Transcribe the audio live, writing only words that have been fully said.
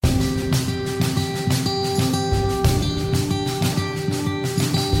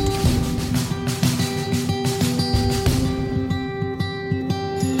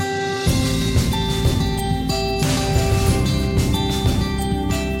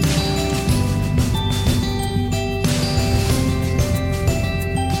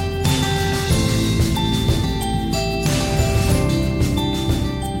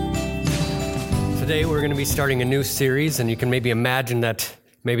Today we're going to be starting a new series, and you can maybe imagine that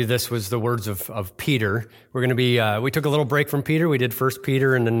maybe this was the words of Peter. We're going to be, we took a little break from Peter. We did 1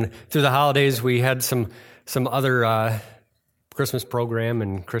 Peter, and then through the holidays we had some other Christmas program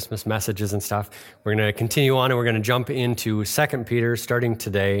and Christmas messages and stuff. We're going to continue on, and we're going to jump into 2 Peter starting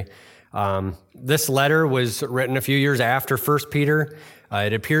today. This letter was written a few years after 1 Peter.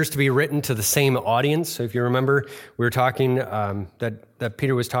 It appears to be written to the same audience. So if you remember, we were talking that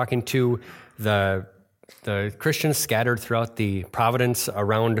Peter was talking to the Christians scattered throughout the province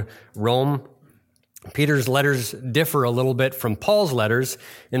around Rome. Peter's letters differ a little bit from Paul's letters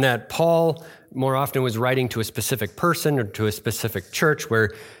in that Paul more often was writing to a specific person or to a specific church,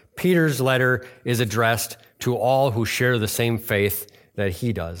 where Peter's letter is addressed to all who share the same faith that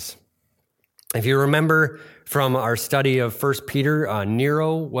he does. If you remember from our study of 1 Peter,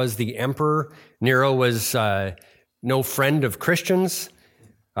 Nero was the emperor. Nero was no friend of Christians.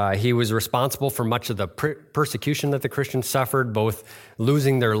 He was responsible for much of the persecution that the Christians suffered, both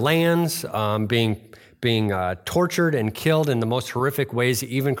losing their lands, being tortured and killed in the most horrific ways,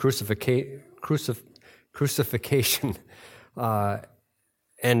 even crucifixion.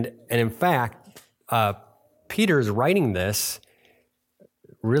 And in fact, Peter's writing this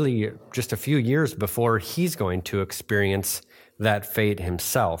really just a few years before he's going to experience that fate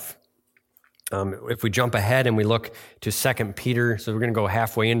himself. If we jump ahead and we look to 2 Peter, so we're going to go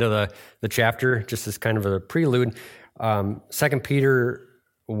halfway into the chapter, just as kind of a prelude. 2 Peter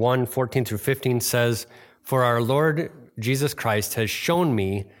 1, 14 through 15 says, "For our Lord Jesus Christ has shown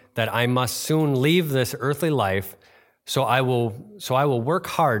me that I must soon leave this earthly life, so I will work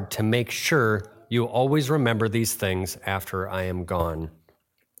hard to make sure you always remember these things after I am gone."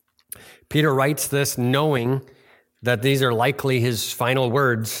 Peter writes this knowing that these are likely his final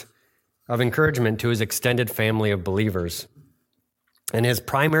words of encouragement to his extended family of believers. And his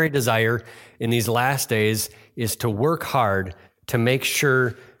primary desire in these last days is to work hard to make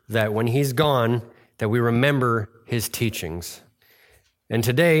sure that when he's gone, that we remember his teachings. And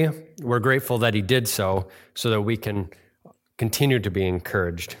today, we're grateful that he did so that we can continue to be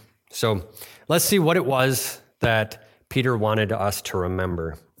encouraged. So let's see what it was that Peter wanted us to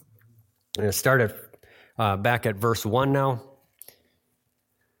remember. I'm going to start back at verse 1 now.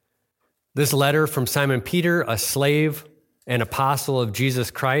 "This letter from Simon Peter, a slave and apostle of Jesus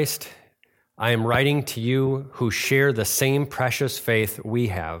Christ, I am writing to you who share the same precious faith we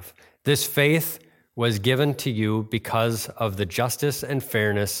have. This faith was given to you because of the justice and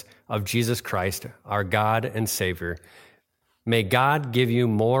fairness of Jesus Christ, our God and Savior. May God give you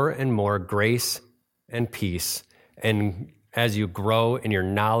more and more grace and peace, and as you grow in your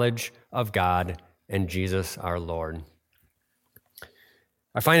knowledge of God and Jesus our Lord."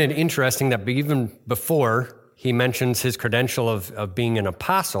 I find it interesting that even before he mentions his credential of being an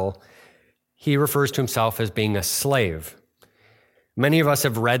apostle, he refers to himself as being a slave. Many of us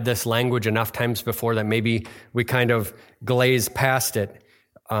have read this language enough times before that maybe we kind of glaze past it.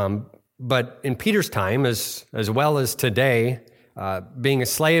 But in Peter's time, as well as today, being a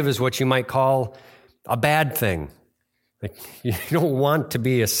slave is what you might call a bad thing. Like, you don't want to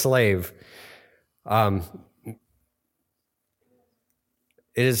be a slave.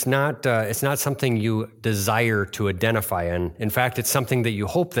 It's not something you desire to identify in. In fact, it's something that you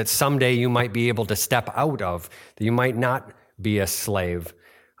hope that someday you might be able to step out of, that you might not be a slave.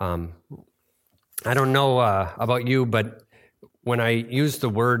 I don't know about you, but when I use the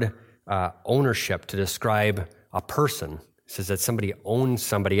word ownership to describe a person, it says that somebody owns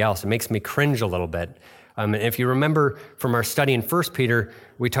somebody else, it makes me cringe a little bit. If you remember from our study in 1 Peter,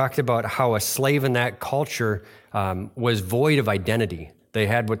 we talked about how a slave in that culture was void of identity. They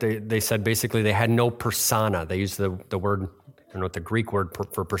had what they said, basically, they had no persona. They used the word, I don't know what the Greek word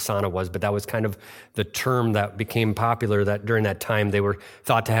for persona was, but that was kind of the term that became popular that during that time. They were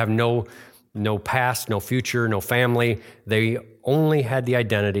thought to have no past, no future, no family. They only had the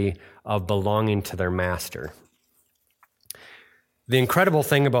identity of belonging to their master. The incredible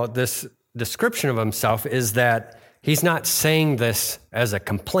thing about this description of himself is that he's not saying this as a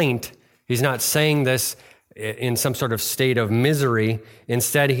complaint. He's not saying this in some sort of state of misery.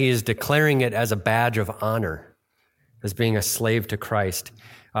 Instead, he is declaring it as a badge of honor, as being a slave to Christ.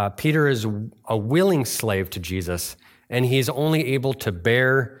 Peter is a willing slave to Jesus, and he's only able to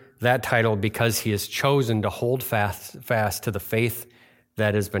bear that title because he has chosen to hold fast to the faith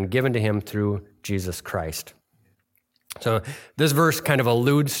that has been given to him through Jesus Christ. So this verse kind of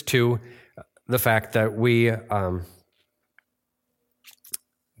alludes to the fact that we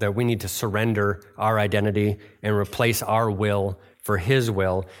need to surrender our identity and replace our will for his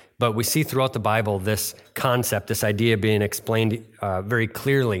will. But we see throughout the Bible this concept, this idea being explained very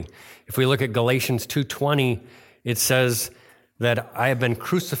clearly. If we look at Galatians 2:20, it says that I have been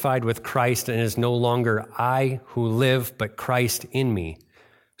crucified with Christ, and it is no longer I who live, but Christ in me.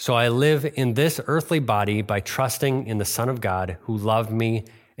 So I live in this earthly body by trusting in the Son of God who loved me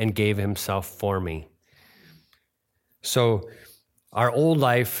and gave himself for me. So our old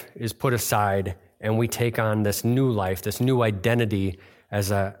life is put aside, and we take on this new life, this new identity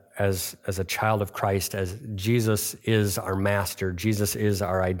as a child of Christ, as Jesus is our master, Jesus is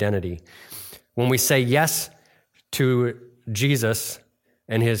our identity. When we say yes to Jesus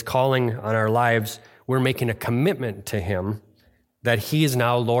and his calling on our lives, we're making a commitment to him that he is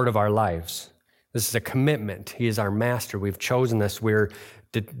now Lord of our lives. This is a commitment. He is our master. We've chosen this. We're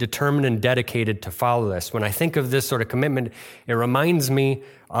determined and dedicated to follow this. When I think of this sort of commitment, it reminds me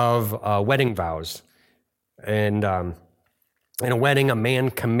of wedding vows. And in a wedding, a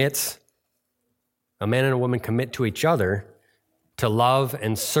man and a woman commit to each other to love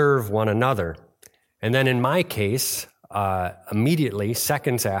and serve one another. And then in my case, immediately,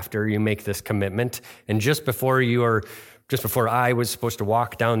 seconds after you make this commitment, and just before I was supposed to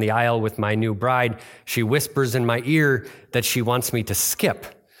walk down the aisle with my new bride, she whispers in my ear that she wants me to skip.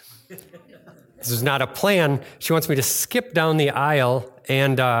 This is not a plan. She wants me to skip down the aisle,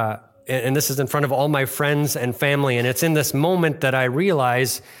 and this is in front of all my friends and family. And it's in this moment that I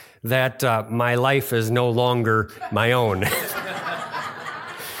realize that my life is no longer my own.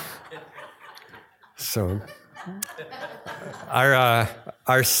 So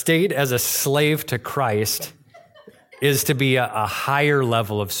our state as a slave to Christ is to be a higher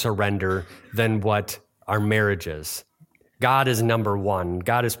level of surrender than what our marriage is. God is number one.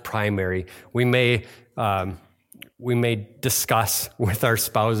 God is primary. We may discuss with our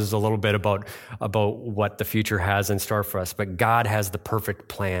spouses a little bit about what the future has in store for us, but God has the perfect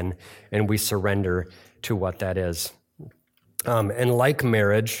plan, and we surrender to what that is. And like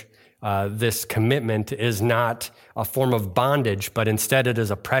marriage, this commitment is not a form of bondage, but instead it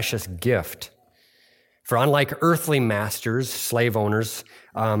is a precious gift. For unlike earthly masters, slave owners,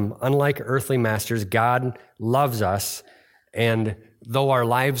 God loves us, and though our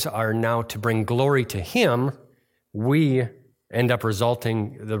lives are now to bring glory to him, the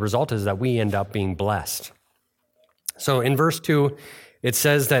result is that we end up being blessed. So in verse 2, it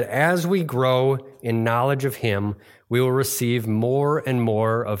says that as we grow in knowledge of him, we will receive more and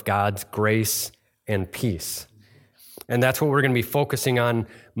more of God's grace and peace. And that's what we're going to be focusing on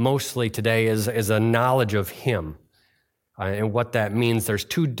mostly today is a knowledge of him and what that means. There's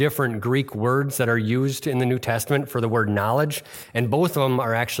two different Greek words that are used in the New Testament for the word knowledge, and both of them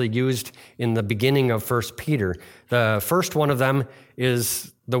are actually used in the beginning of 1 Peter. The first one of them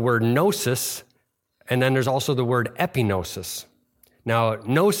is the word gnosis, and then there's also the word epignosis. Now,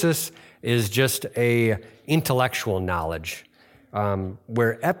 gnosis is just a intellectual knowledge,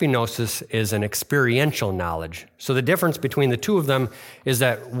 where epignosis is an experiential knowledge. So the difference between the two of them is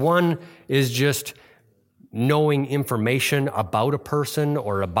that one is just knowing information about a person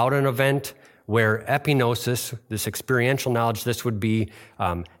or about an event, where epignosis, this experiential knowledge, this would be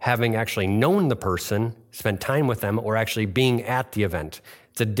having actually known the person, spent time with them, or actually being at the event.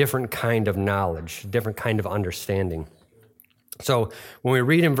 It's a different kind of knowledge, different kind of understanding. So when we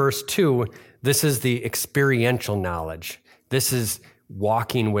read in verse 2, this is the experiential knowledge. This is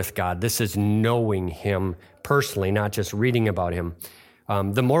walking with God. This is knowing him personally, not just reading about him.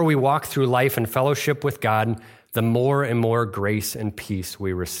 The more we walk through life in fellowship with God, the more and more grace and peace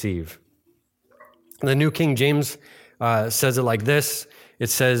we receive. The New King James says it like this. It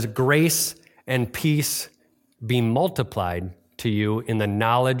says, grace and peace be multiplied to you in the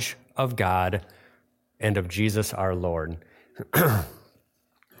knowledge of God and of Jesus our Lord.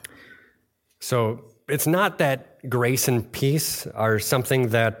 So it's not that grace and peace are something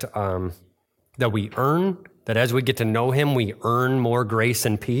that we earn, that as we get to know him, we earn more grace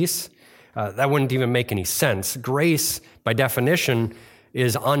and peace. That wouldn't even make any sense. Grace, by definition,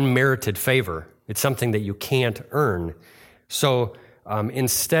 is unmerited favor. It's something that you can't earn. So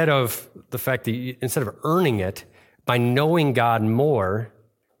instead of earning it, by knowing God more,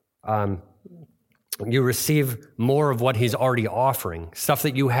 you receive more of what he's already offering, stuff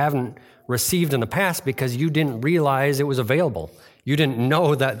that you haven't received in the past because you didn't realize it was available. You didn't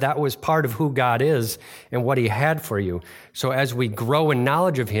know that was part of who God is and what he had for you. So as we grow in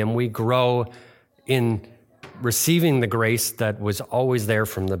knowledge of him, we grow in receiving the grace that was always there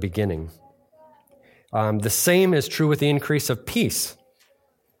from the beginning. The same is true with the increase of peace.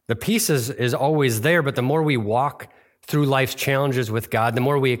 The peace is always there, but the more we walk through life's challenges with God, the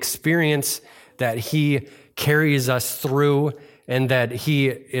more we experience that he carries us through and that he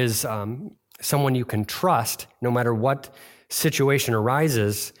is someone you can trust no matter what situation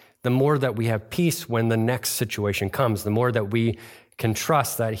arises, the more that we have peace when the next situation comes, the more that we can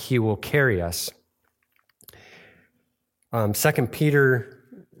trust that he will carry us. 2 Peter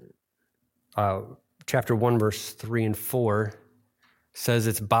chapter 1, verse 3 and 4 says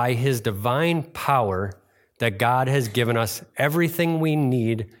it's by his divine power that God has given us everything we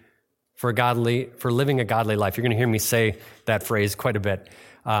need for living a godly life. You're going to hear me say that phrase quite a bit.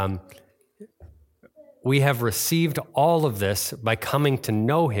 We have received all of this by coming to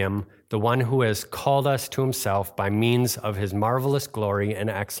know him, the one who has called us to himself by means of his marvelous glory and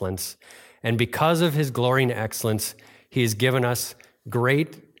excellence. And because of his glory and excellence, he has given us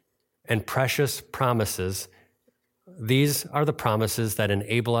great and precious promises. These are the promises that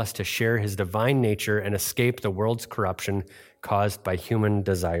enable us to share his divine nature and escape the world's corruption caused by human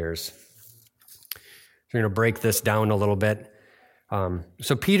desires. We're going to break this down a little bit.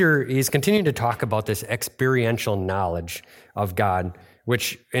 So Peter, he's continuing to talk about this experiential knowledge of God,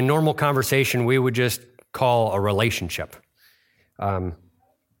 which in normal conversation we would just call a relationship.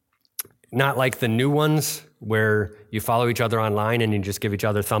 Not like the new ones where you follow each other online and you just give each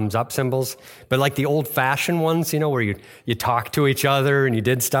other thumbs up symbols, but like the old-fashioned ones, where you talk to each other and you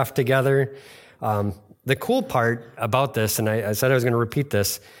did stuff together. The cool part about this, and I said I was going to repeat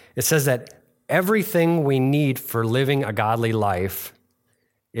this, it says that everything we need for living a godly life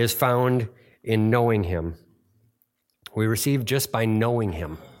is found in knowing him. We receive just by knowing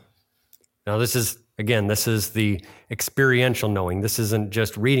him. Now this is the experiential knowing. This isn't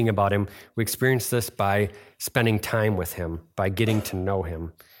just reading about him. We experience this by spending time with him, by getting to know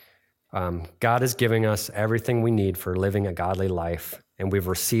him. God is giving us everything we need for living a godly life, and we've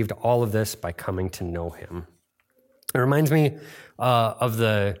received all of this by coming to know him. It reminds me of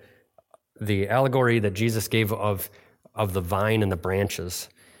the allegory that Jesus gave of the vine and the branches.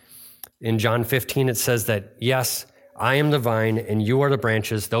 In John 15, it says that, yes, I am the vine and you are the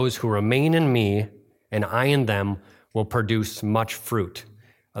branches. Those who remain in me and I in them will produce much fruit.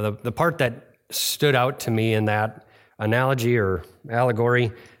 The part that stood out to me in that analogy or allegory,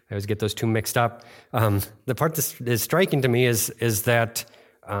 I always get those two mixed up. The part that is striking to me is that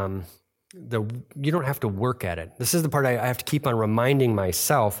you don't have to work at it. This is the part I have to keep on reminding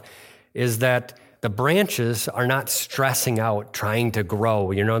myself, is that the branches are not stressing out trying to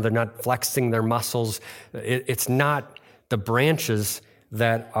grow. They're not flexing their muscles. It's not the branches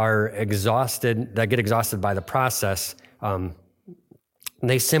that are exhausted, that get exhausted by the process.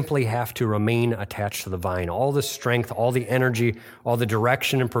 They simply have to remain attached to the vine. All the strength, all the energy, all the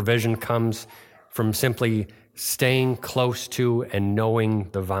direction and provision comes from simply staying close to and knowing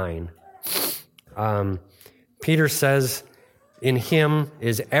the vine. Peter says, in him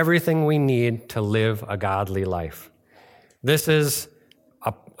is everything we need to live a godly life. This is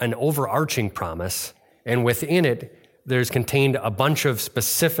an overarching promise, and within it, there's contained a bunch of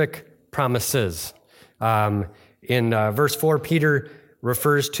specific promises. In verse 4, Peter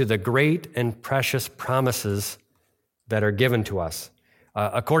refers to the great and precious promises that are given to us.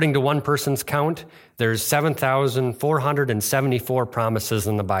 According to one person's count, there's 7,474 promises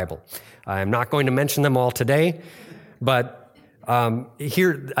in the Bible. I'm not going to mention them all today, but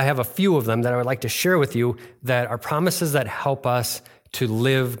here I have a few of them that I would like to share with you that are promises that help us to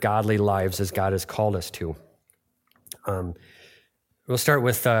live godly lives as God has called us to. We'll start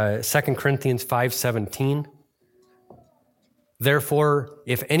with 2 Corinthians 5:17. Therefore,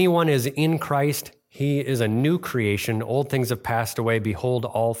 if anyone is in Christ, he is a new creation. Old things have passed away. Behold,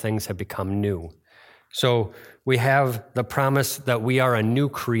 all things have become new. So we have the promise that we are a new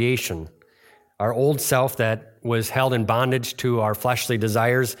creation. Our old self that was held in bondage to our fleshly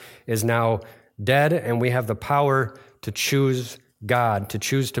desires is now dead, and we have the power to choose God, to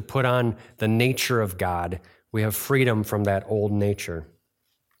choose to put on the nature of God. We have freedom from that old nature.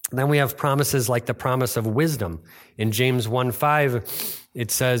 Then we have promises like the promise of wisdom. In James 1:5, it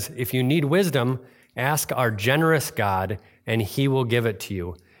says, if you need wisdom, ask our generous God, and he will give it to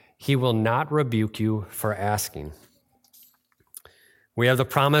you. He will not rebuke you for asking. We have the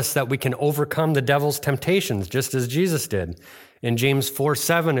promise that we can overcome the devil's temptations, just as Jesus did. In James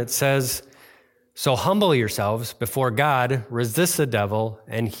 4:7, it says, so humble yourselves before God, resist the devil,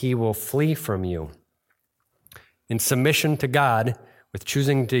 and he will flee from you. In submission to God, with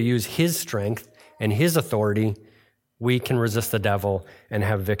choosing to use his strength and his authority, we can resist the devil and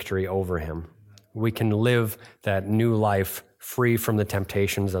have victory over him. We can live that new life free from the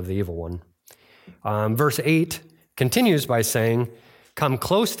temptations of the evil one. Verse 8 continues by saying, come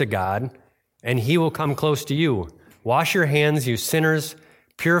close to God, and he will come close to you. Wash your hands, you sinners.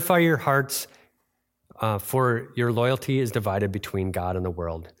 Purify your hearts, for your loyalty is divided between God and the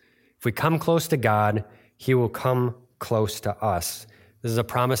world. If we come close to God, he will come close to us. This is a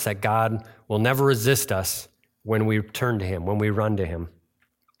promise that God will never resist us when we turn to him, when we run to him.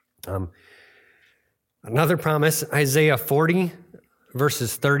 Another promise, Isaiah 40,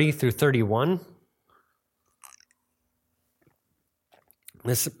 verses 30 through 31.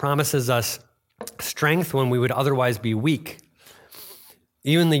 This promises us strength when we would otherwise be weak.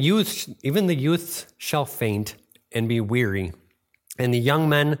 Even the youths shall faint and be weary, and the young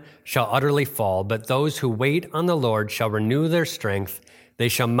men shall utterly fall. But those who wait on the Lord shall renew their strength. They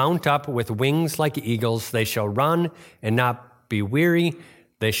shall mount up with wings like eagles. They shall run and not be weary.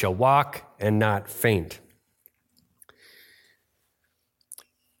 They shall walk and not faint.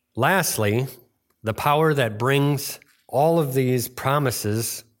 Lastly, the power that brings all of these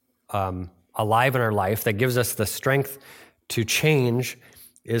promises alive in our life, that gives us the strength to change,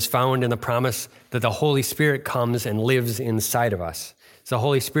 is found in the promise that the Holy Spirit comes and lives inside of us. It's the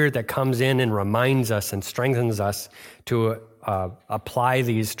Holy Spirit that comes in and reminds us and strengthens us to apply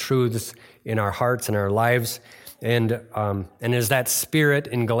these truths in our hearts and our lives. And is that Spirit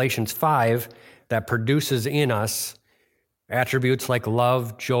in Galatians 5 that produces in us attributes like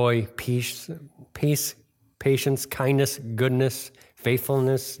love, joy, peace, patience, kindness, goodness,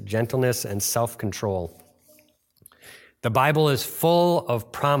 faithfulness, gentleness, and self-control. The Bible is full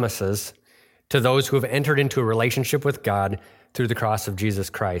of promises to those who have entered into a relationship with God through the cross of Jesus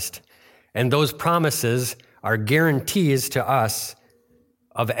Christ. And those promises are guarantees to us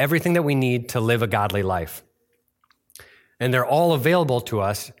of everything that we need to live a godly life. And they're all available to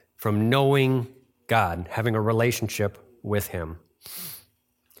us from knowing God, having a relationship with him.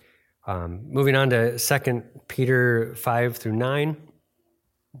 Moving on to 2 Peter 5 through 9.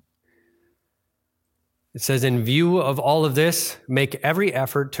 It says, in view of all of this, make every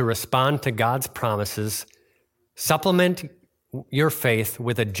effort to respond to God's promises. Supplement your faith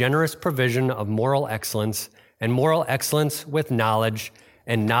with a generous provision of moral excellence, and moral excellence with knowledge,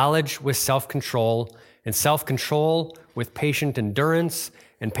 and knowledge with self-control, and self-control with patient endurance,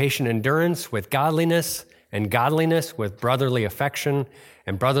 and patient endurance with godliness, and godliness with brotherly affection,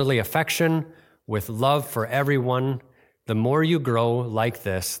 and brotherly affection with love for everyone. The more you grow like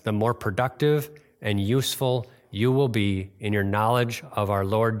this, the more productive and useful you will be in your knowledge of our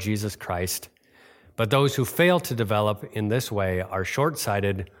Lord Jesus Christ. But those who fail to develop in this way are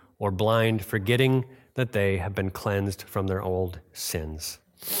short-sighted or blind, forgetting that they have been cleansed from their old sins.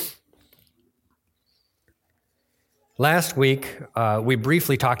 Last week, we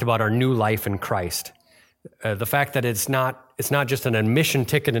briefly talked about our new life in Christ. The fact that it's not just an admission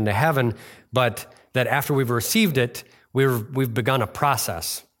ticket into heaven, but that after we've received it, we've begun a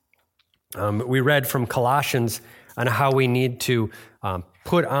process. We read from Colossians on how we need to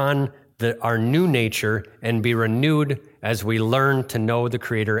put on our new nature and be renewed as we learn to know the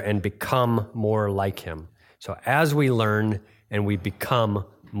Creator and become more like him. So as we learn and we become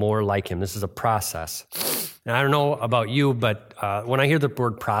more like him, this is a process. And I don't know about you, but when I hear the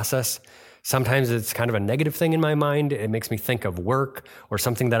word process, sometimes it's kind of a negative thing in my mind. It makes me think of work or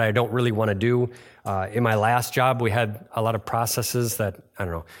something that I don't really want to do. In my last job, we had a lot of processes that, I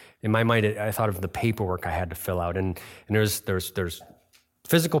don't know, in my mind, I thought of the paperwork I had to fill out. And there's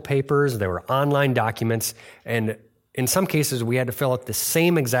physical papers, there were online documents, and in some cases, we had to fill out the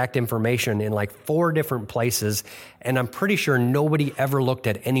same exact information in like 4 different places, and I'm pretty sure nobody ever looked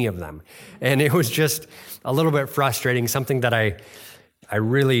at any of them. And it was just a little bit frustrating, something that I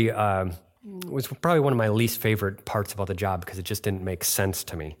really was probably one of my least favorite parts about the job because it just didn't make sense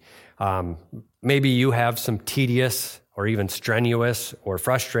to me. Maybe you have some tedious or even strenuous or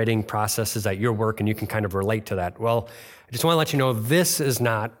frustrating processes at your work and you can kind of relate to that. Well, I just want to let you know this is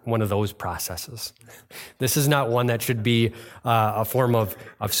not one of those processes. This is not one that should be a form of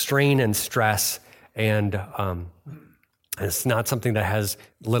strain and stress, and it's not something that has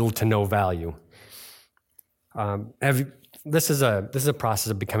little to no value. This is a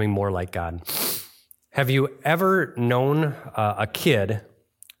process of becoming more like God. Have you ever known a kid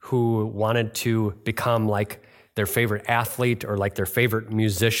who wanted to become like their favorite athlete or like their favorite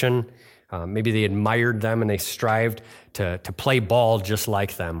musician? Maybe they admired them and they strived to play ball just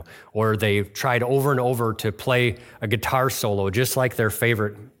like them, or they tried over and over to play a guitar solo just like their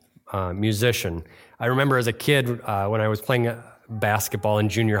favorite musician. I remember as a kid when I was playing basketball in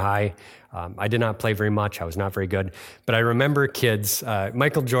junior high, I did not play very much. I was not very good, but I remember kids.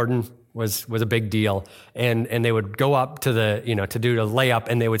 Michael Jordan was a big deal, and they would go up to to do a layup,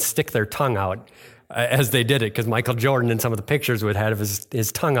 and they would stick their tongue out as they did it, because Michael Jordan in some of the pictures would have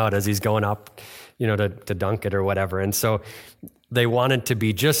his tongue out as he's going up, to dunk it or whatever. And so they wanted to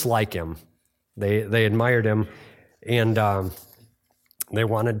be just like him. They admired him, and they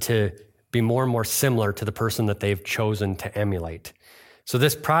wanted to be more and more similar to the person that they've chosen to emulate. So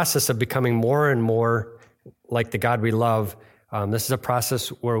this process of becoming more and more like the God we love, this is a process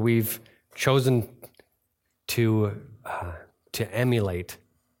where we've chosen to emulate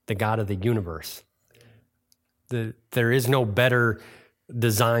the God of the universe. There is no better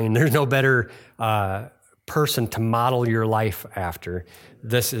design. There's no better person to model your life after.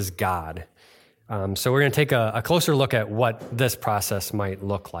 This is God. So we're going to take a closer look at what this process might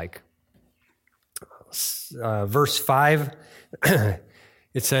look like. Verse 5,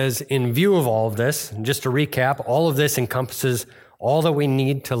 it says, in view of all of this, and just to recap, all of this encompasses all that we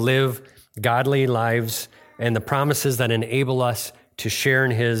need to live godly lives and the promises that enable us to share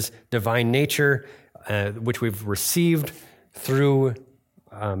in his divine nature, which we've received through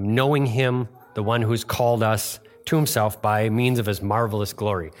knowing him, the one who's called us to himself by means of his marvelous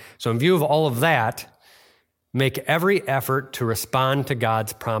glory. So in view of all of that, make every effort to respond to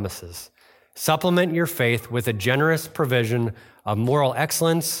God's promises. Supplement your faith with a generous provision of moral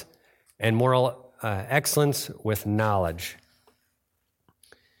excellence and moral excellence with knowledge.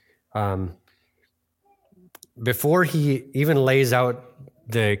 Before he even lays out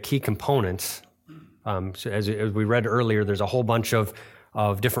the key components, so as we read earlier, there's a whole bunch of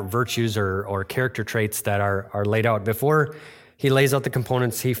different virtues or character traits that are laid out. Before he lays out the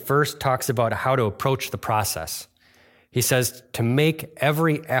components, he first talks about how to approach the process. He says to make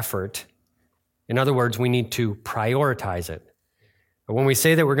every effort. In other words, we need to prioritize it. But when we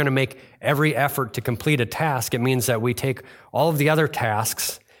say that we're going to make every effort to complete a task, it means that we take all of the other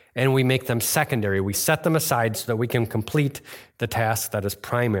tasks and we make them secondary. We set them aside so that we can complete the task that is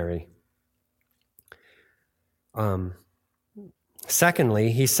primary.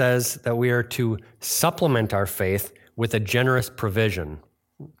 Secondly, he says that we are to supplement our faith with a generous provision.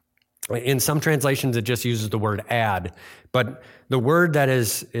 In some translations, it just uses the word add, but the word that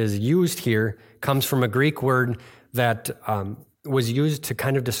is used here comes from a Greek word that was used to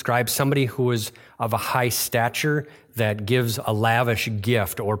kind of describe somebody who is of a high stature that gives a lavish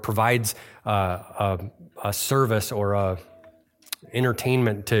gift or provides a service or a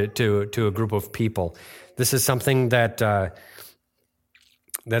entertainment to a group of people. This is something that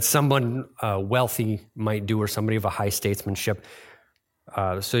someone wealthy might do, or somebody of a high statesmanship.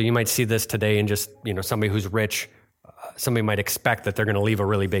 So you might see this today in just, somebody who's rich. Somebody might expect that they're going to leave a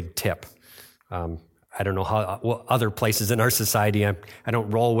really big tip. I don't know how other places in our society. I don't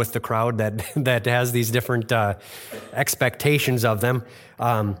roll with the crowd that has these different expectations of them.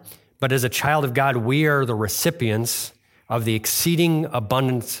 But as a child of God, we are the recipients of the exceeding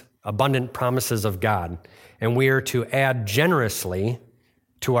abundant promises of God, and we are to add generously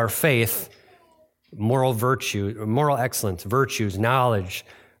to our faith moral virtue, moral excellence, virtues, knowledge,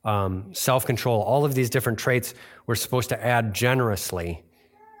 self-control, all of these different traits we're supposed to add generously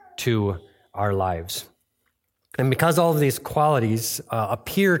to our lives. And because all of these qualities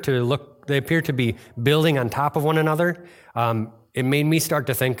appear to be building on top of one another, it made me start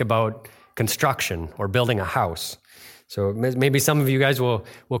to think about construction or building a house. So maybe some of you guys will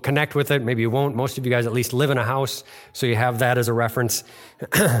connect with it. Maybe you won't. Most of you guys at least live in a house, so you have that as a reference.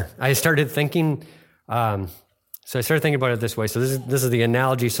 I started thinking about it this way. So this is the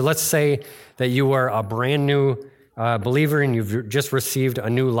analogy. So let's say that you are a brand new believer and you've just received a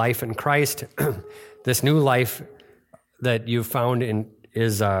new life in Christ. This new life that you've found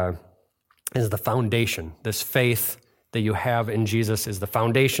is the foundation. This faith that you have in Jesus is the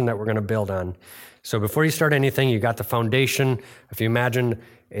foundation that we're going to build on. So before you start anything, you got the foundation. If you imagine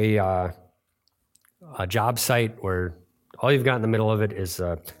a job site where all you've got in the middle of it is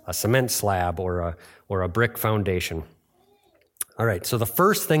a cement slab or a brick foundation. All right, so the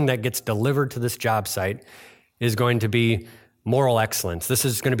first thing that gets delivered to this job site is going to be moral excellence. This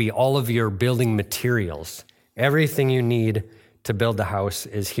is going to be all of your building materials. Everything you need to build the house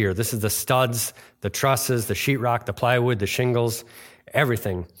is here. This is the studs, the trusses, the sheetrock, the plywood, the shingles,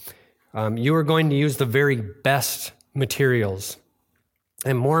 everything. You are going to use the very best materials.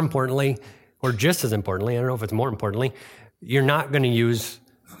 And more importantly, or just as importantly, I don't know if it's more importantly, you're not going to use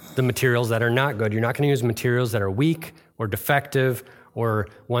the materials that are not good. You're not going to use materials that are weak or defective or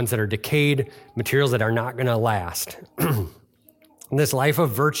ones that are decayed, materials that are not going to last. This life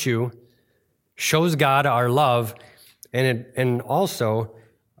of virtue shows God our love, and also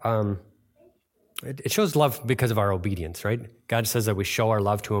it shows love because of our obedience, right? God says that we show our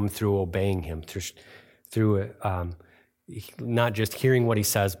love to him through obeying him, through not just hearing what he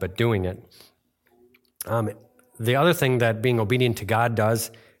says, but doing it. The other thing that being obedient to God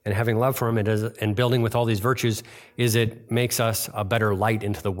does and having love for him and building with all these virtues is it makes us a better light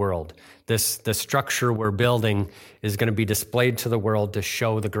into the world. The structure we're building is going to be displayed to the world to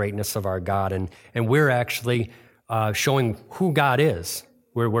show the greatness of our God. And we're actually showing who God is.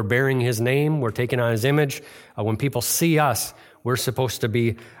 We're bearing his name. We're taking on his image. When people see us, we're supposed to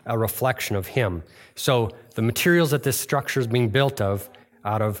be a reflection of him. So the materials that this structure is being built out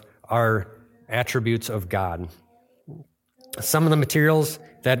of are attributes of God. Some of the materials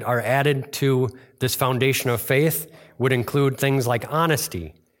that are added to this foundation of faith would include things like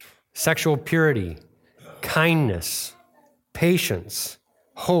honesty, sexual purity, kindness, patience,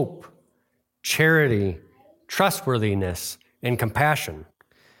 hope, charity, trustworthiness, and compassion.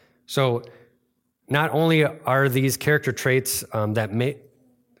 So not only are these character traits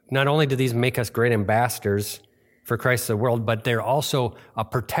not only do these make us great ambassadors for Christ to the world, but they're also a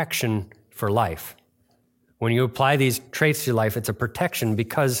protection for life. When you apply these traits to your life, it's a protection,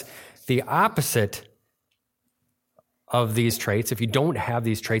 because the opposite of these traits, if you don't have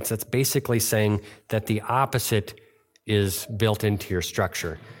these traits, that's basically saying that the opposite is built into your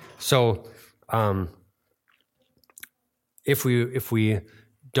structure. So if we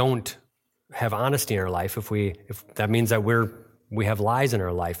don't have honesty in our life, if that means that we have lies in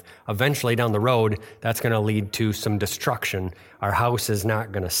our life, eventually down the road, that's going to lead to some destruction. Our house is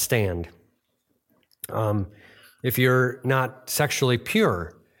not going to stand. If you're not sexually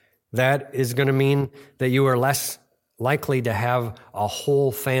pure, that is going to mean that you are less likely to have a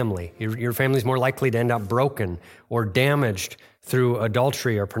whole family. Your family's more likely to end up broken or damaged through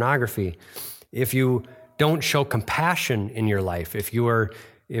adultery or pornography. If you don't show compassion in your life, if you are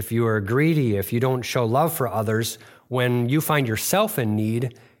greedy, if you don't show love for others, when you find yourself in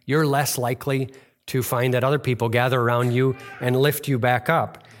need, you're less likely to find that other people gather around you and lift you back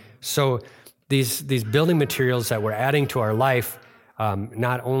up. So these building materials that we're adding to our life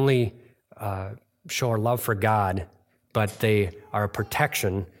not only show our love for God, but they are a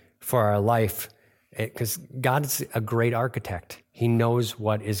protection for our life, because God's a great architect. He knows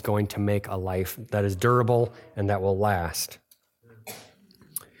what is going to make a life that is durable and that will last.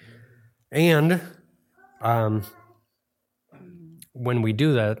 And when we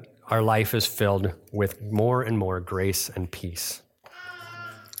do that, our life is filled with more and more grace and peace.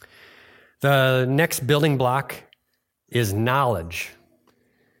 The next building block is knowledge.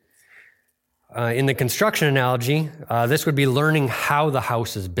 In the construction analogy, this would be learning how the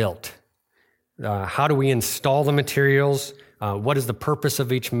house is built. How do we install the materials? What is the purpose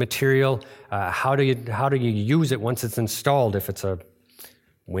of each material? How do you use it once it's installed? If it's a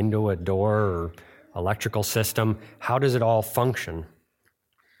window, a door, or electrical system, how does it all function?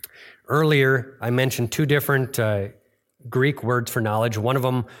 Earlier, I mentioned two different Greek words for knowledge. One of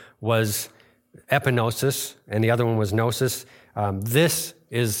them was epignosis, and the other one was gnosis. This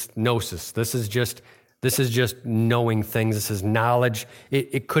is gnosis. This is just knowing things. This is knowledge.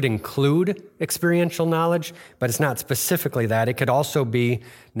 It could include experiential knowledge, but it's not specifically that. It could also be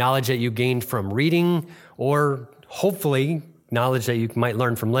knowledge that you gained from reading, or hopefully knowledge that you might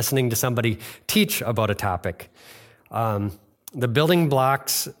learn from listening to somebody teach about a topic. The building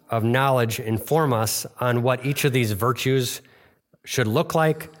blocks of knowledge inform us on what each of these virtues should look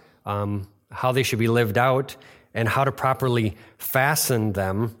like, how they should be lived out, and how to properly fasten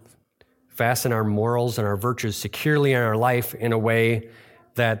our morals and our virtues securely in our life in a way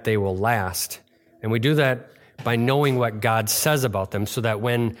that they will last. And we do that by knowing what God says about them, so that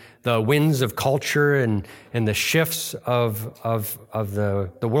when the winds of culture and the shifts of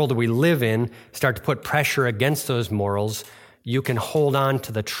the world that we live in start to put pressure against those morals, you can hold on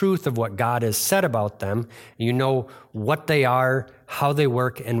to the truth of what God has said about them. You know what they are, how they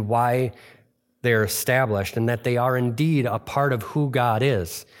work, and why they're established, and that they are indeed a part of who God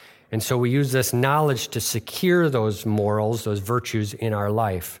is. And so we use this knowledge to secure those morals, those virtues in our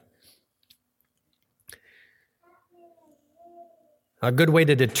life. A good way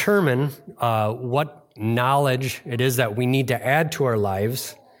to determine what knowledge it is that we need to add to our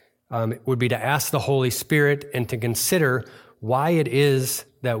lives would be to ask the Holy Spirit and to consider why it is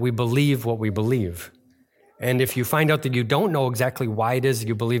that we believe what we believe. And if you find out that you don't know exactly why it is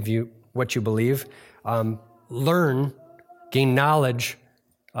you believe what you believe, gain knowledge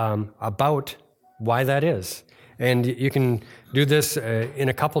about why that is. And you can do this in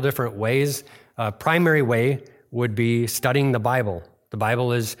a couple different ways. Primary way would be studying the Bible. The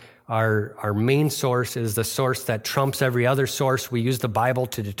Bible is our main source, is the source that trumps every other source. We use the Bible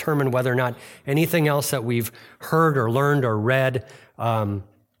to determine whether or not anything else that we've heard or learned or read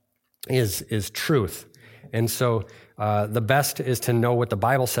is truth. And so the best is to know what the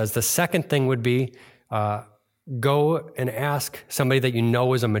Bible says. The second thing would be go and ask somebody that you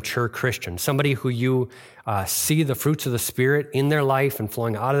know is a mature Christian, somebody who you see the fruits of the Spirit in their life and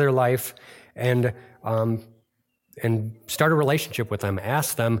flowing out of their life, and start a relationship with them.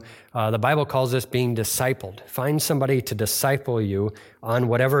 Ask them. The Bible calls this being discipled. Find somebody to disciple you on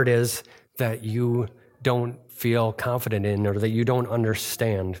whatever it is that you don't feel confident in or that you don't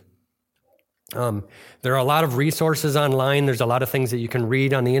understand. There are a lot of resources online. There's a lot of things that you can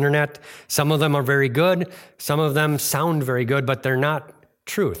read on the internet. Some of them are very good. Some of them sound very good, but they're not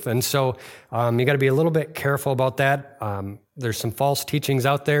truth. And so you got to be a little bit careful about that. There's some false teachings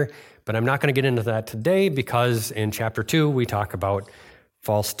out there, but I'm not going to get into that today because in chapter 2, we talk about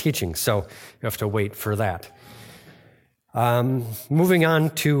false teaching. So you have to wait for that. Moving on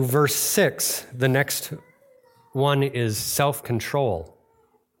to verse 6, the next one is self-control.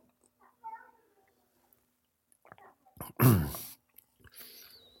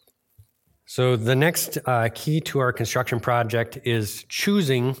 So the next key to our construction project is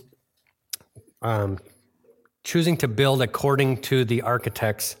choosing to build according to the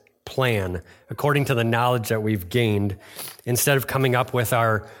architect's plan, according to the knowledge that we've gained, instead of coming up with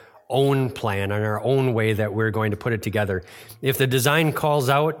our own plan and our own way that we're going to put it together. If the design calls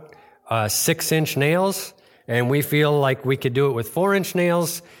out 6-inch nails and we feel like we could do it with 4-inch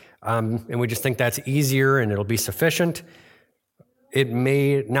nails, and we just think that's easier and it'll be sufficient, it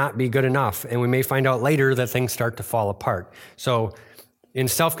may not be good enough. And we may find out later that things start to fall apart. So in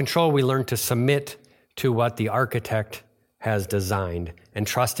self-control, we learn to submit to what the architect has designed and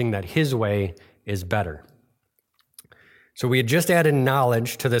trusting that his way is better. So we had just added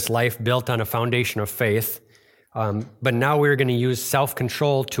knowledge to this life built on a foundation of faith, but now we're going to use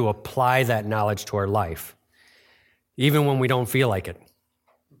self-control to apply that knowledge to our life, even when we don't feel like it.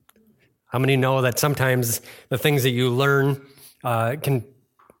 How many know that sometimes the things that you learn can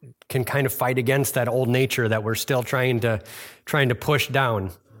kind of fight against that old nature that we're still trying to push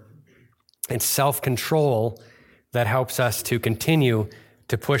down? It's self-control that helps us to continue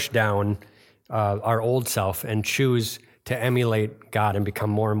to push down our old self and choose to emulate God and become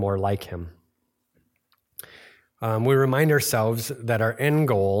more and more like him. We remind ourselves that our end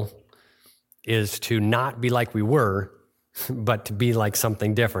goal is to not be like we were, but to be like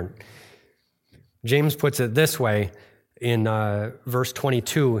something different. James puts it this way in verse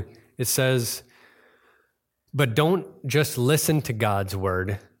 22. It says, "But don't just listen to God's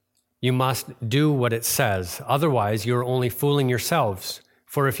word. You must do what it says. Otherwise, you're only fooling yourselves.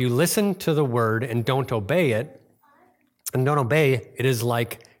 For if you listen to the word and don't obey it, it is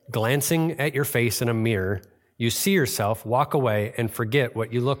like glancing at your face in a mirror. You see yourself, walk away, and forget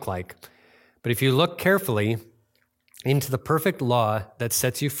what you look like. But if you look carefully into the perfect law that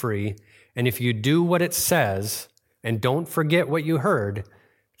sets you free, and if you do what it says and don't forget what you heard,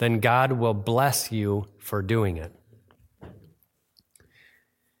 then God will bless you for doing it."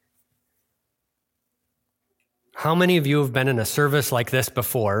 How many of you have been in a service like this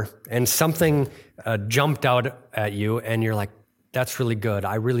before and something jumped out at you and you're like, that's really good.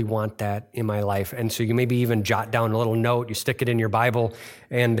 I really want that in my life. And so you maybe even jot down a little note, you stick it in your Bible,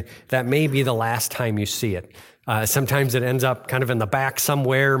 and that may be the last time you see it. Sometimes it ends up kind of in the back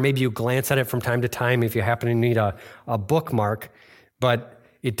somewhere. Maybe you glance at it from time to time if you happen to need a bookmark, but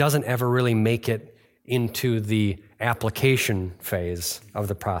it doesn't ever really make it into the application phase of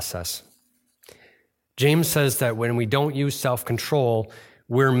the process. James says that when we don't use self-control,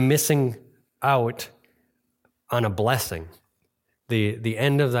 we're missing out on a blessing. The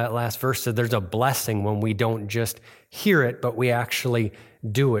end of that last verse said there's a blessing when we don't just hear it, but we actually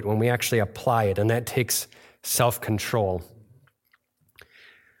do it, when we actually apply it, and that takes self-control.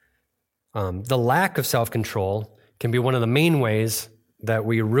 The lack of self-control can be one of the main ways that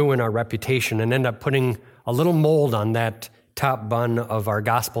we ruin our reputation and end up putting a little mold on that top bun of our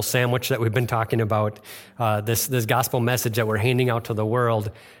gospel sandwich that we've been talking about, this gospel message that we're handing out to the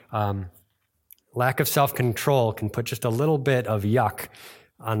world. Lack of self-control can put just a little bit of yuck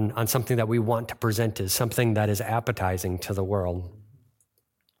on something that we want to present as something that is appetizing to the world.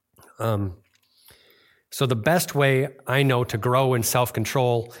 So the best way I know to grow in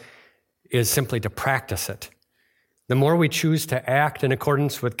self-control is simply to practice it. The more we choose to act in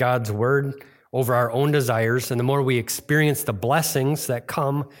accordance with God's word over our own desires, and the more we experience the blessings that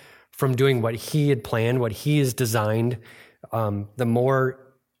come from doing what he had planned, what he has designed, the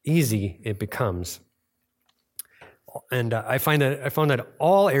more easy it becomes. And I found that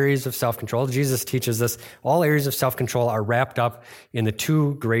all areas of self-control, Jesus teaches this, all areas of self-control are wrapped up in the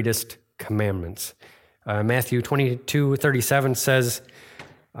two greatest commandments. Matthew 22:37 says,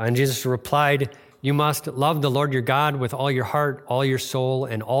 and Jesus replied, "You must love the Lord your God with all your heart, all your soul,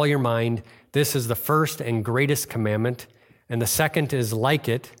 and all your mind. This is the first and greatest commandment, and the second is like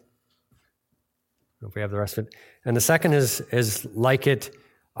it. I don't know if we have the rest of it. And the second is like it,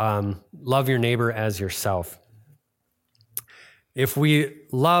 love your neighbor as yourself. If we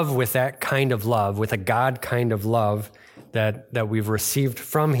love with that kind of love, with a God kind of love that we've received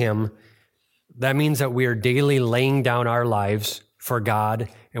from him, that means that we are daily laying down our lives for God,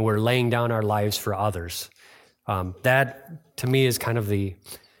 and we're laying down our lives for others. That, to me, is kind of the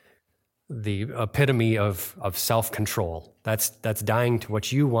epitome of self-control. That's dying to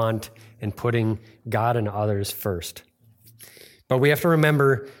what you want and putting God and others first. But we have to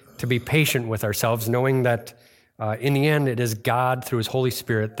remember to be patient with ourselves, knowing that in the end, it is God through his Holy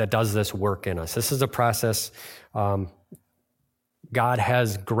Spirit that does this work in us. This is a process. God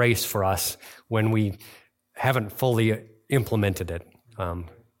has grace for us when we haven't fully implemented it.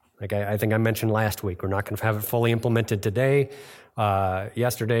 Like I think I mentioned last week, we're not going to have it fully implemented today.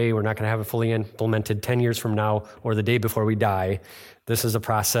 Yesterday, we're not going to have it fully implemented 10 years from now or the day before we die. This is a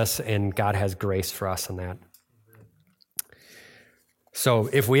process, and God has grace for us on that. So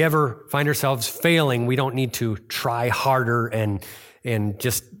if we ever find ourselves failing, we don't need to try harder and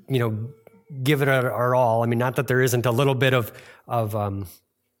just, give it our all. I mean, not that there isn't a little bit of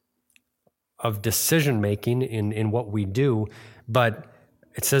decision making in what we do, but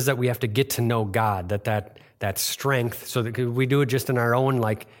it says that we have to get to know God, that strength, so that we do it just in our own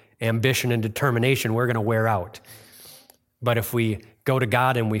ambition and determination, we're going to wear out. But if we go to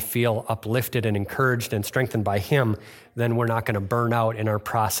God and we feel uplifted and encouraged and strengthened by him, then we're not going to burn out in our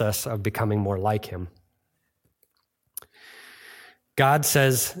process of becoming more like him. God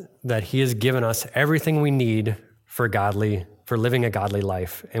says that he has given us everything we need for living a godly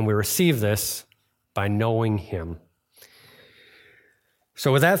life, and we receive this by knowing him.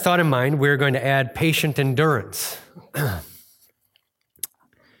 So with that thought in mind, we're going to add patient endurance.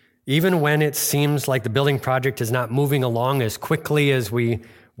 Even when it seems like the building project is not moving along as quickly as we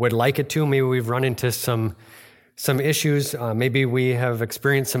would like it to, maybe we've run into some issues, maybe we have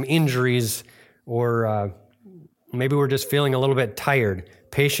experienced some injuries, or maybe we're just feeling a little bit tired.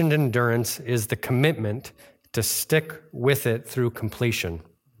 Patient endurance is the commitment to stick with it through completion.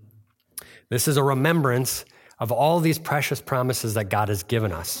 This is a remembrance of all these precious promises that God has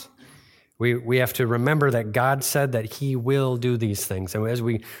given us. We have to remember that God said that he will do these things. And as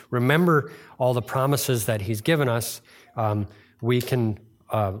we remember all the promises that he's given us, we can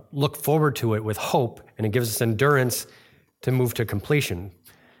look forward to it with hope, and it gives us endurance to move to completion.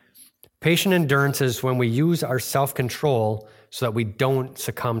 Patient endurance is when we use our self-control so that we don't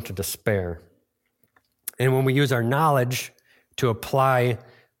succumb to despair. And when we use our knowledge to apply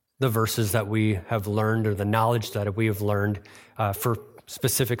the verses that we have learned, or the knowledge that we have learned for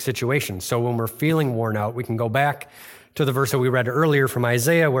specific situations. So when we're feeling worn out, we can go back to the verse that we read earlier from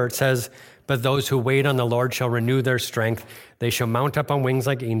Isaiah, where it says, "But those who wait on the Lord shall renew their strength. They shall mount up on wings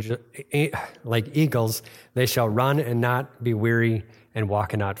like eagles. They shall run and not be weary, and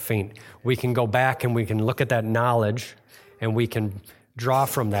walk and not faint." We can go back and we can look at that knowledge, and we can draw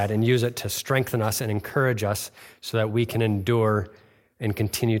from that and use it to strengthen us and encourage us so that we can endure and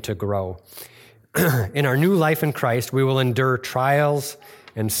continue to grow. In our new life in Christ, we will endure trials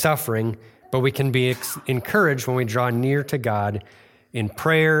and suffering, but we can be encouraged when we draw near to God in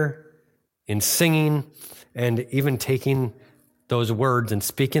prayer, in singing, and even taking those words and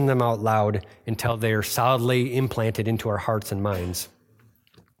speaking them out loud until they are solidly implanted into our hearts and minds.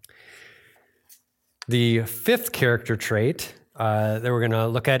 The fifth character trait that we're going to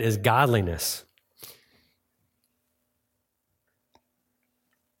look at is godliness.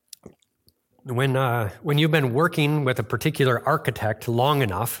 When you've been working with a particular architect long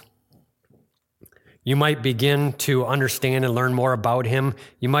enough, you might begin to understand and learn more about him.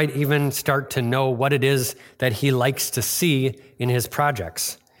 You might even start to know what it is that he likes to see in his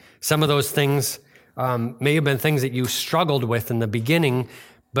projects. Some of those things may have been things that you struggled with in the beginning,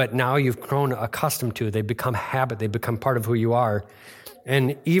 but now you've grown accustomed to. They become habit. They become part of who you are.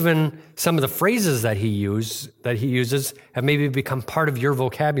 And even some of the phrases that he uses have maybe become part of your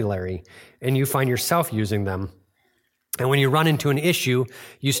vocabulary, and you find yourself using them. And when you run into an issue,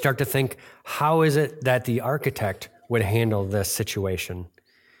 you start to think, how is it that the architect would handle this situation?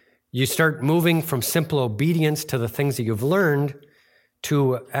 You start moving from simple obedience to the things that you've learned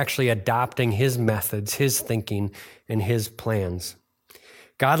to actually adopting his methods, his thinking, and his plans.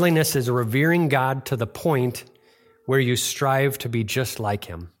 Godliness is revering God to the point where you strive to be just like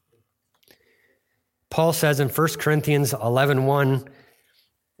him. Paul says in 1 Corinthians 11:1,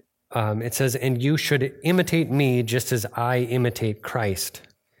 it says, "And you should imitate me just as I imitate Christ."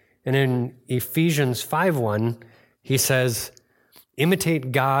 And in Ephesians 5:1, he says,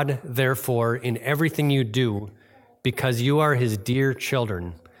 Imitate God, therefore, in everything you do, because you are his dear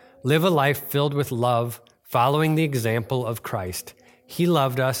children. Live a life filled with love, following the example of Christ. He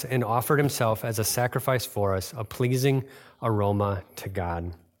loved us and offered himself as a sacrifice for us, a pleasing aroma to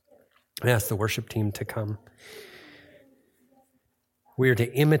God. I ask the worship team to come. We are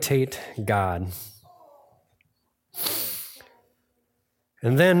to imitate God.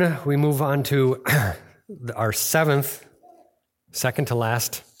 And then we move on to our seventh, second to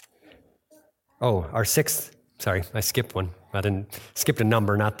last. Oh, our sixth. Sorry, I skipped one. Skipped a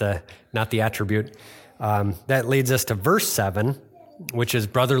number, not the attribute. That leads us to verse 7, which is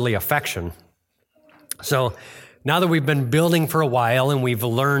brotherly affection. So now that we've been building for a while and we've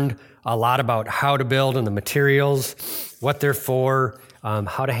learned a lot about how to build and the materials, what they're for,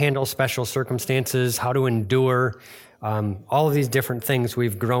 how to handle special circumstances, how to endure, all of these different things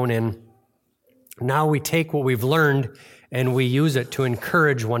we've grown in. Now we take what we've learned and we use it to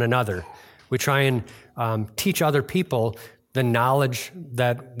encourage one another. We try and teach other people the knowledge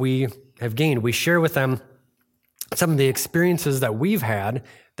that we have gained. We share with them some of the experiences that we've had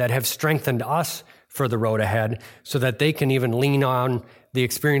that have strengthened us for the road ahead so that they can even lean on the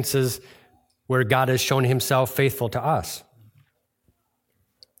experiences where God has shown himself faithful to us.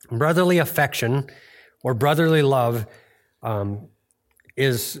 Brotherly affection or brotherly love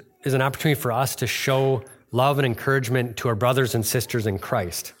is an opportunity for us to show love and encouragement to our brothers and sisters in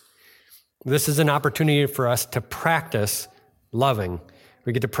Christ. This is an opportunity for us to practice loving.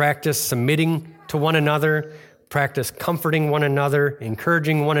 We get to practice submitting to one another, practice comforting one another,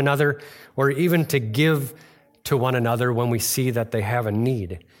 encouraging one another, or even to give to one another when we see that they have a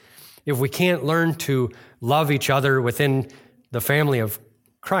need. If we can't learn to love each other within the family of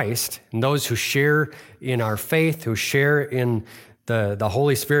Christ, and those who share in our faith, who share in the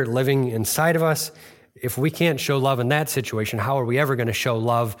Holy Spirit living inside of us, if we can't show love in that situation, how are we ever going to show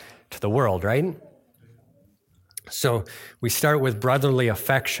love to the world, right? So we start with brotherly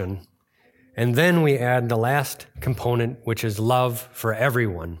affection, and then we add the last component, which is love for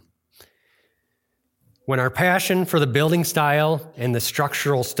everyone. When our passion for the building style and the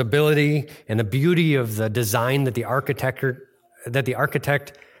structural stability and the beauty of the design that the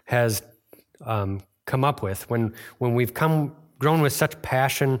architect has come up with, when we've grown with such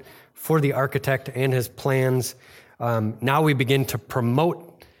passion for the architect and his plans, now we begin to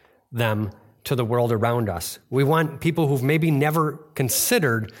promote them to the world around us. We want people who've maybe never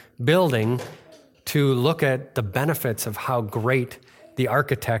considered building to look at the benefits of how great the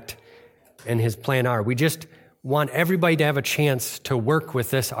architect and his plan are. We just want everybody to have a chance to work with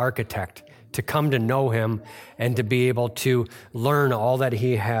this architect, to come to know him, and to be able to learn all that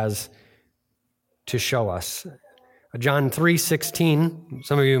he has to show us. John 3:16,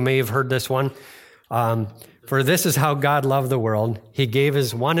 some of you may have heard this one. For this is how God loved the world. He gave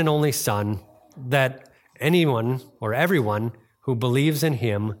his one and only Son, that anyone or everyone who believes in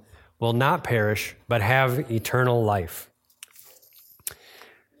him will not perish, but have eternal life.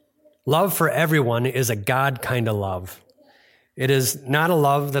 Love for everyone is a God kind of love. It is not a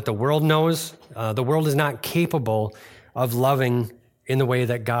love that the world knows. The world is not capable of loving in the way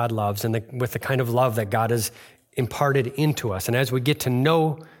that God loves and with the kind of love that God has imparted into us. And as we get to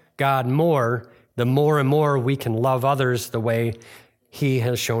know God more, the more and more we can love others the way he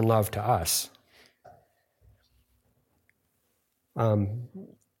has shown love to us.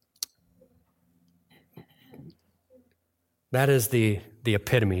 That is the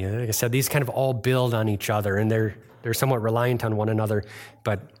epitome. Like I said, these kind of all build on each other, and they're somewhat reliant on one another,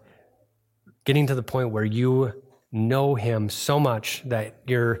 but getting to the point where you know him so much that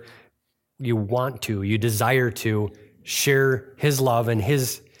you desire to share his love and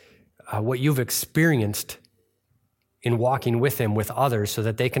his what you've experienced in walking with him with others so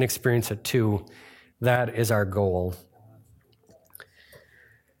that they can experience it too. That is our goal.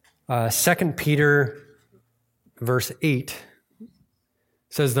 2 Peter verse 8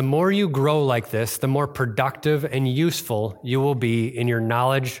 says, the more you grow like this, the more productive and useful you will be in your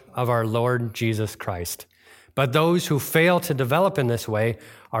knowledge of our Lord Jesus Christ. But those who fail to develop in this way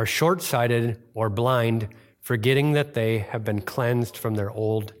are short-sighted or blind, forgetting that they have been cleansed from their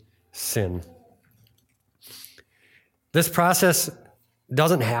old sin. This process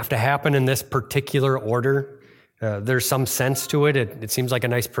doesn't have to happen in this particular order. There's some sense to it. It seems like a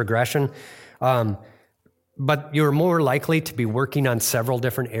nice progression. But you're more likely to be working on several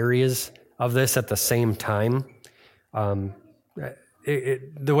different areas of this at the same time.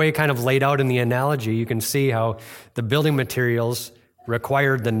 The way it kind of laid out in the analogy, you can see how the building materials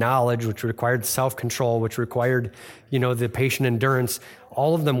required the knowledge, which required self-control, which required, the patient endurance.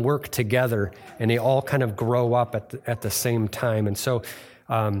 All of them work together, and they all kind of grow up at the same time. And so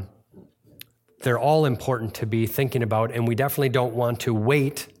they're all important to be thinking about, and we definitely don't want to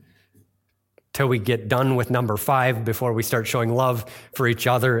wait till we get done with number 5 before we start showing love for each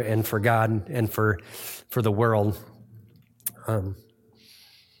other and for God and for the world.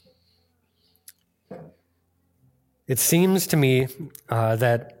 It seems to me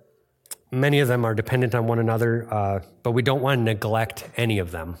that many of them are dependent on one another, but we don't want to neglect any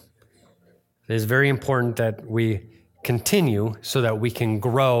of them. It is very important that we continue so that we can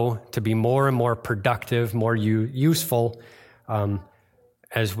grow to be more and more productive, more useful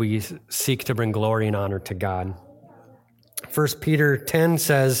as we seek to bring glory and honor to God. 1 Peter 10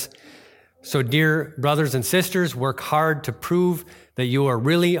 says, "So dear brothers and sisters, work hard to prove that you are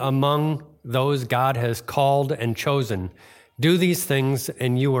really among those God has called and chosen. Do these things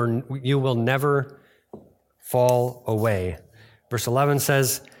and you will never fall away." Verse 11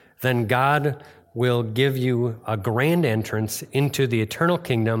 says, "Then God will give you a grand entrance into the eternal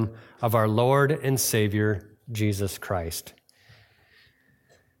kingdom of our Lord and Savior, Jesus Christ."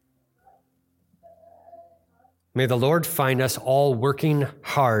 May the Lord find us all working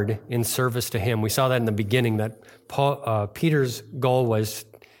hard in service to Him. We saw that in the beginning, that Peter's goal was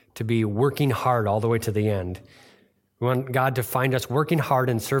to be working hard all the way to the end. We want God to find us working hard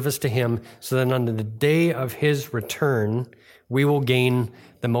in service to Him so that on the day of His return, we will gain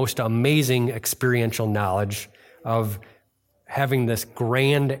the most amazing experiential knowledge of having this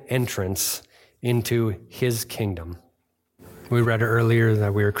grand entrance into His kingdom. We read earlier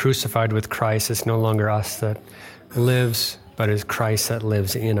that we are crucified with Christ. It's no longer us that lives, but it's Christ that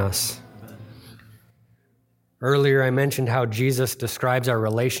lives in us. Earlier, I mentioned how Jesus describes our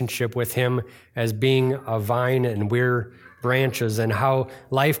relationship with Him as being a vine and we're branches, and how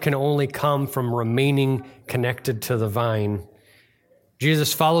life can only come from remaining connected to the vine.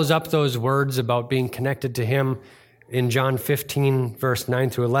 Jesus follows up those words about being connected to Him in John 15, verse 9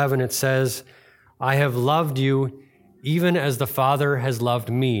 through 11. It says, "I have loved you even as the Father has loved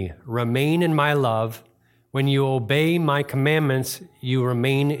me. Remain in my love. When you obey my commandments, you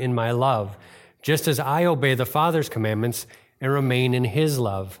remain in my love, just as I obey the Father's commandments and remain in His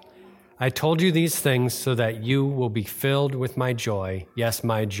love. I told you these things so that you will be filled with my joy. Yes,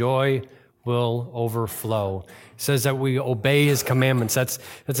 my joy will overflow." It says that we obey His commandments. That's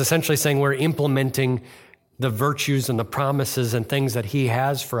essentially saying we're implementing the virtues and the promises and things that He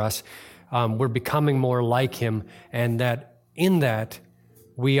has for us. We're becoming more like Him, and that in that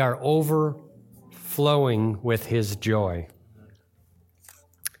we are overflowing with His joy.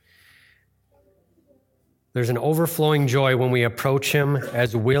 There's an overflowing joy when we approach Him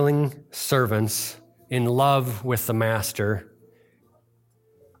as willing servants in love with the Master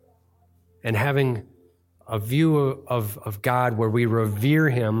and having a view of God where we revere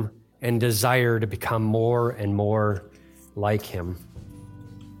Him and desire to become more and more like Him.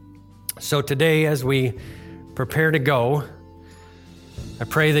 So today, as we prepare to go, I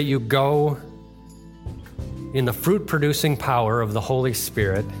pray that you go in the fruit-producing power of the Holy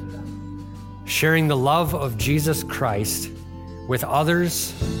Spirit, sharing the love of Jesus Christ with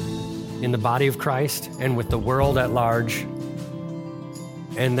others in the body of Christ and with the world at large,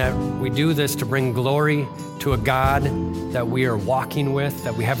 and that we do this to bring glory to a God that we are walking with,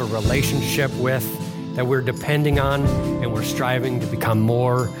 that we have a relationship with, that we're depending on, and we're striving to become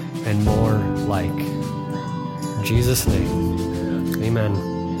more and more like. In Jesus' name, amen.